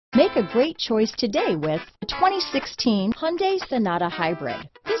Make a great choice today with the 2016 Hyundai Sonata Hybrid.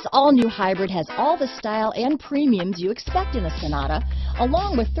 This all-new hybrid has all the style and premiums you expect in a Sonata,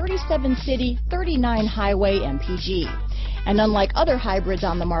 along with 37 city, 39 highway MPG. And unlike other hybrids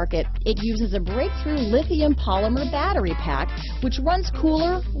on the market, it uses a breakthrough lithium polymer battery pack, which runs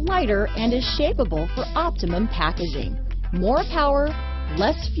cooler, lighter, and is shapeable for optimum packaging. More power,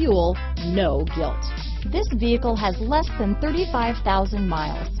 less fuel, no guilt. This vehicle has less than 35,000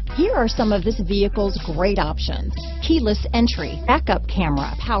 miles. Here are some of this vehicle's great options: keyless entry, backup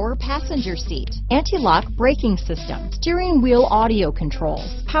camera, power passenger seat, anti-lock braking system, steering wheel audio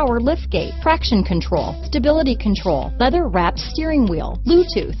controls, power liftgate, traction control, stability control, leather-wrapped steering wheel,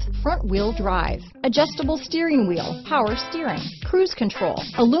 Bluetooth, front-wheel drive, adjustable steering wheel, power steering, cruise control,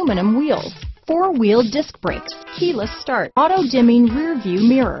 aluminum wheels, four-wheel disc brakes, keyless start, auto-dimming rear view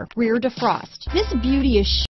mirror, rear defrost. This beauty is